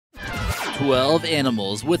12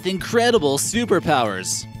 animals with incredible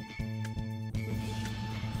superpowers.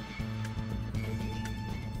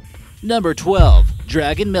 Number 12.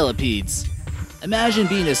 Dragon Millipedes. Imagine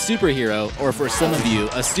being a superhero, or for some of you,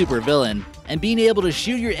 a supervillain, and being able to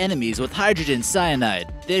shoot your enemies with hydrogen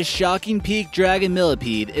cyanide. This shocking peak dragon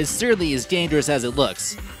millipede is certainly as dangerous as it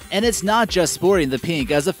looks. And it's not just sporting the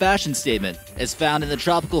pink as a fashion statement. It's found in the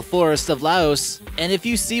tropical forests of Laos, and if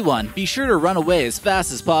you see one, be sure to run away as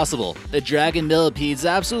fast as possible. The dragon millipedes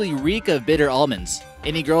absolutely reek of bitter almonds.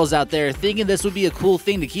 Any girls out there thinking this would be a cool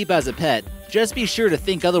thing to keep as a pet, just be sure to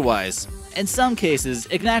think otherwise. In some cases,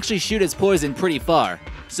 it can actually shoot its poison pretty far,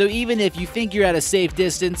 so even if you think you're at a safe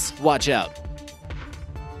distance, watch out.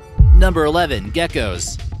 Number 11.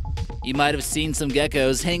 Geckos. You might have seen some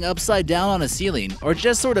geckos hang upside down on a ceiling, or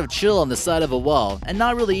just sort of chill on the side of a wall and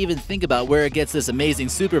not really even think about where it gets this amazing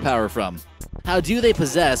superpower from. How do they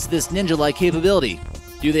possess this ninja-like capability?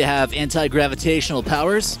 Do they have anti-gravitational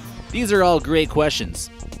powers? These are all great questions.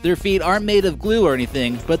 Their feet aren't made of glue or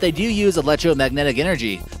anything, but they do use electromagnetic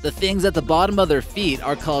energy. The things at the bottom of their feet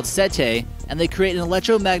are called setae, and they create an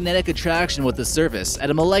electromagnetic attraction with the surface at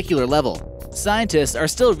a molecular level. Scientists are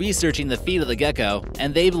still researching the feet of the gecko,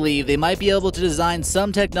 and they believe they might be able to design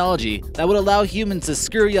some technology that would allow humans to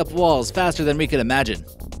scurry up walls faster than we could imagine.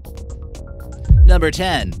 Number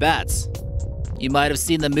 10. Bats. You might have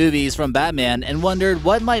seen the movies from Batman and wondered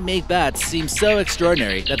what might make bats seem so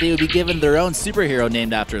extraordinary that they would be given their own superhero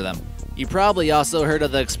named after them. You probably also heard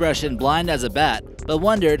of the expression blind as a bat, but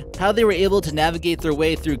wondered how they were able to navigate their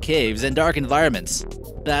way through caves and dark environments.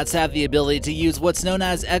 Bats have the ability to use what's known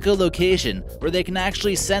as echolocation, where they can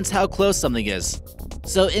actually sense how close something is.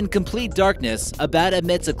 So in complete darkness, a bat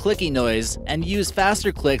emits a clicking noise and use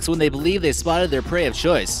faster clicks when they believe they spotted their prey of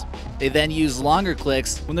choice. They then use longer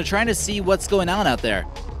clicks when they're trying to see what's going on out there.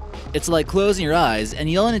 It's like closing your eyes and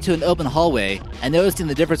yelling into an open hallway and noticing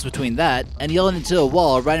the difference between that and yelling into a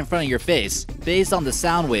wall right in front of your face, based on the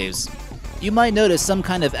sound waves. You might notice some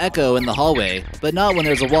kind of echo in the hallway, but not when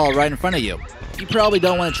there's a wall right in front of you. You probably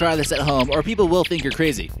don't want to try this at home or people will think you're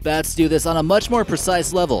crazy. Bats do this on a much more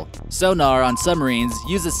precise level. Sonar on submarines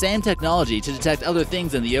use the same technology to detect other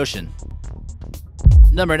things in the ocean.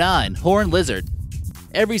 Number 9. Horned Lizard.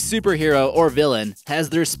 Every superhero or villain has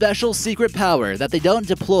their special secret power that they don't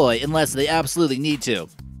deploy unless they absolutely need to.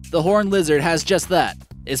 The horned lizard has just that.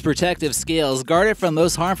 Its protective scales guard it from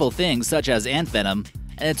most harmful things such as ant venom,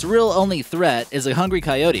 and its real only threat is a hungry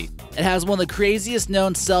coyote. It has one of the craziest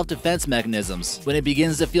known self-defense mechanisms. When it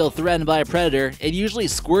begins to feel threatened by a predator, it usually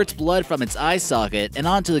squirts blood from its eye socket and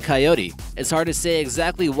onto the coyote. It's hard to say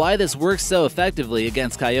exactly why this works so effectively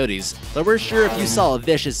against coyotes, but we're sure if you saw a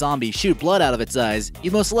vicious zombie shoot blood out of its eyes,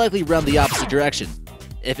 you'd most likely run the opposite direction.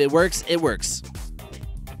 If it works, it works.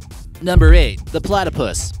 Number 8. The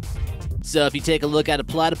Platypus. So if you take a look at a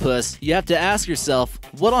platypus, you have to ask yourself,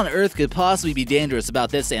 what on earth could possibly be dangerous about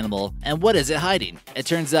this animal, and what is it hiding? It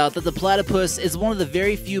turns out that the platypus is one of the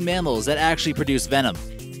very few mammals that actually produce venom.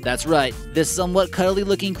 That's right, this somewhat cuddly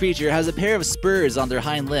looking creature has a pair of spurs on their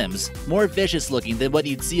hind limbs, more vicious looking than what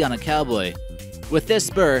you'd see on a cowboy. With this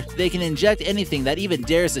spur, they can inject anything that even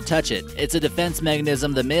dares to touch it. It's a defense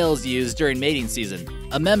mechanism the males use during mating season.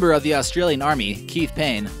 A member of the Australian Army, Keith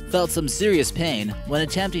Payne, felt some serious pain when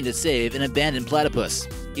attempting to save an abandoned platypus.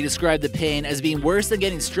 He described the pain as being worse than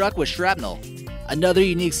getting struck with shrapnel. Another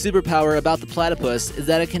unique superpower about the platypus is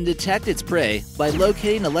that it can detect its prey by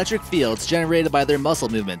locating electric fields generated by their muscle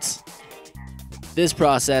movements. This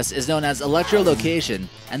process is known as electrolocation,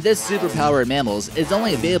 and this superpower in mammals is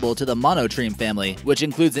only available to the monotreme family, which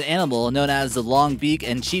includes an animal known as the longbeak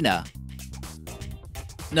echidna.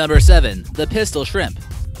 Number 7. The Pistol Shrimp.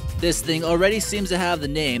 This thing already seems to have the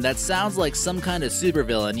name that sounds like some kind of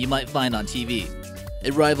supervillain you might find on TV.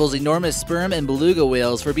 It rivals enormous sperm and beluga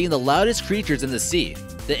whales for being the loudest creatures in the sea.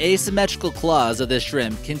 The asymmetrical claws of this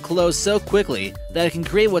shrimp can close so quickly that it can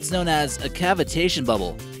create what's known as a cavitation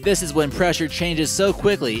bubble. This is when pressure changes so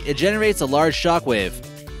quickly it generates a large shockwave.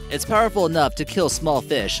 It's powerful enough to kill small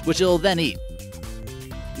fish, which it will then eat.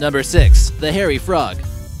 Number 6. The Hairy Frog.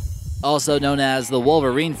 Also known as the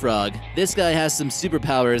Wolverine frog, this guy has some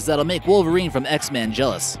superpowers that'll make Wolverine from X-Men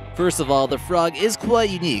jealous. First of all, the frog is quite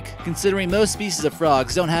unique, considering most species of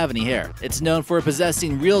frogs don't have any hair. It's known for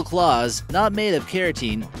possessing real claws, not made of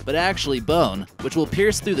keratin, but actually bone, which will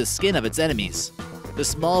pierce through the skin of its enemies. The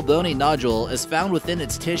small bony nodule is found within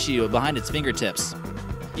its tissue behind its fingertips.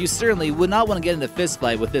 You certainly would not want to get in a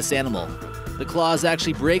fistfight with this animal. The claws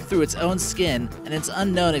actually break through its own skin, and it's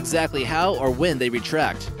unknown exactly how or when they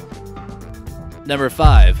retract. Number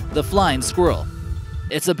 5. The Flying Squirrel.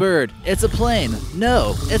 It's a bird. It's a plane.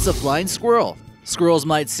 No, it's a flying squirrel. Squirrels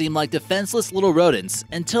might seem like defenseless little rodents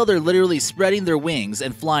until they're literally spreading their wings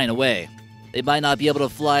and flying away. They might not be able to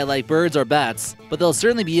fly like birds or bats, but they'll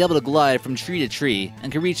certainly be able to glide from tree to tree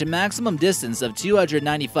and can reach a maximum distance of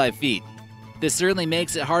 295 feet. This certainly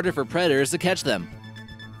makes it harder for predators to catch them.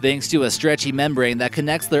 Thanks to a stretchy membrane that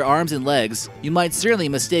connects their arms and legs, you might certainly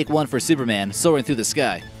mistake one for Superman soaring through the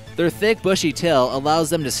sky. Their thick, bushy tail allows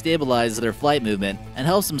them to stabilize their flight movement and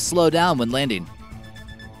helps them slow down when landing.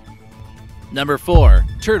 Number 4.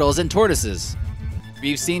 Turtles and tortoises.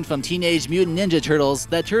 We've seen from Teenage Mutant Ninja Turtles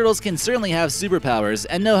that turtles can certainly have superpowers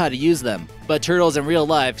and know how to use them, but turtles in real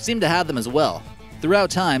life seem to have them as well.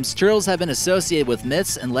 Throughout times, turtles have been associated with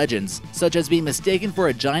myths and legends, such as being mistaken for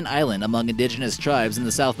a giant island among indigenous tribes in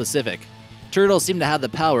the South Pacific. Turtles seem to have the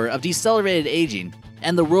power of decelerated aging,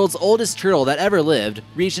 and the world's oldest turtle that ever lived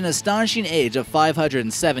reached an astonishing age of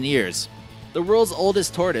 507 years. The world's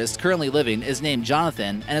oldest tortoise currently living is named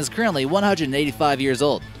Jonathan and is currently 185 years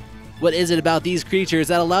old. What is it about these creatures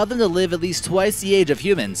that allow them to live at least twice the age of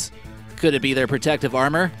humans? Could it be their protective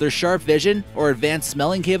armor, their sharp vision, or advanced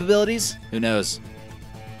smelling capabilities? Who knows?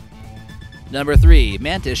 Number 3.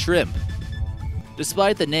 Mantis shrimp.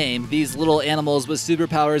 Despite the name, these little animals with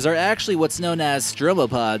superpowers are actually what's known as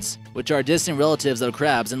stromopods, which are distant relatives of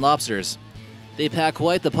crabs and lobsters. They pack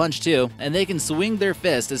quite the punch too, and they can swing their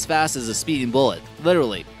fist as fast as a speeding bullet,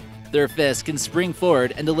 literally. Their fists can spring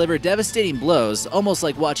forward and deliver devastating blows, almost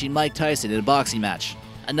like watching Mike Tyson in a boxing match.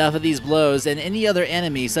 Enough of these blows and any other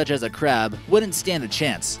enemy such as a crab wouldn't stand a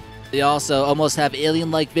chance. They also almost have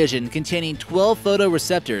alien-like vision containing 12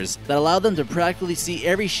 photoreceptors that allow them to practically see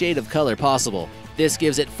every shade of color possible. This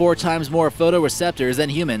gives it 4 times more photoreceptors than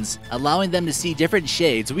humans, allowing them to see different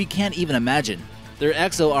shades we can't even imagine. Their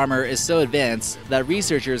exo armor is so advanced that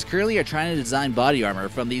researchers currently are trying to design body armor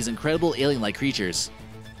from these incredible alien-like creatures.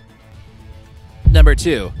 Number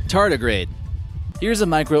 2. Tardigrade. Here's a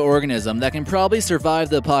microorganism that can probably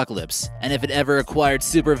survive the apocalypse, and if it ever acquired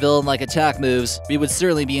supervillain-like attack moves, we would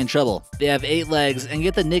certainly be in trouble. They have 8 legs and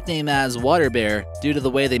get the nickname as water bear due to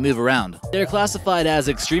the way they move around. They're classified as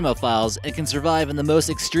extremophiles and can survive in the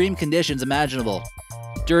most extreme conditions imaginable.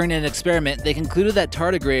 During an experiment, they concluded that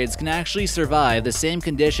tardigrades can actually survive the same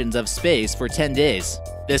conditions of space for 10 days.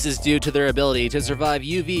 This is due to their ability to survive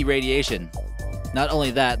UV radiation. Not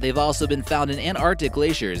only that, they've also been found in Antarctic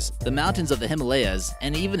glaciers, the mountains of the Himalayas,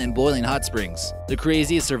 and even in boiling hot springs. The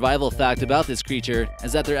craziest survival fact about this creature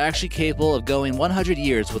is that they're actually capable of going 100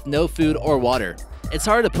 years with no food or water. It's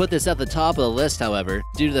hard to put this at the top of the list, however,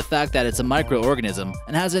 due to the fact that it's a microorganism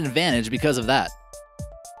and has an advantage because of that.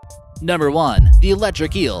 Number 1. The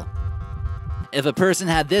electric eel. If a person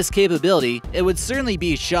had this capability, it would certainly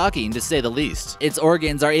be shocking to say the least. Its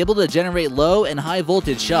organs are able to generate low and high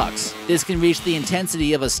voltage shocks. This can reach the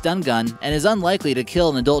intensity of a stun gun and is unlikely to kill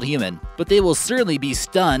an adult human, but they will certainly be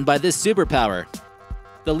stunned by this superpower.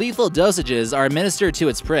 The lethal dosages are administered to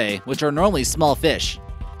its prey, which are normally small fish.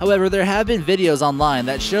 However, there have been videos online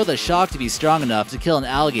that show the shock to be strong enough to kill an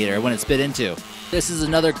alligator when it's bit into. This is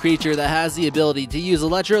another creature that has the ability to use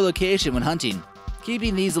electrolocation when hunting.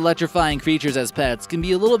 Keeping these electrifying creatures as pets can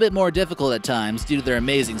be a little bit more difficult at times due to their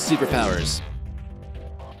amazing superpowers.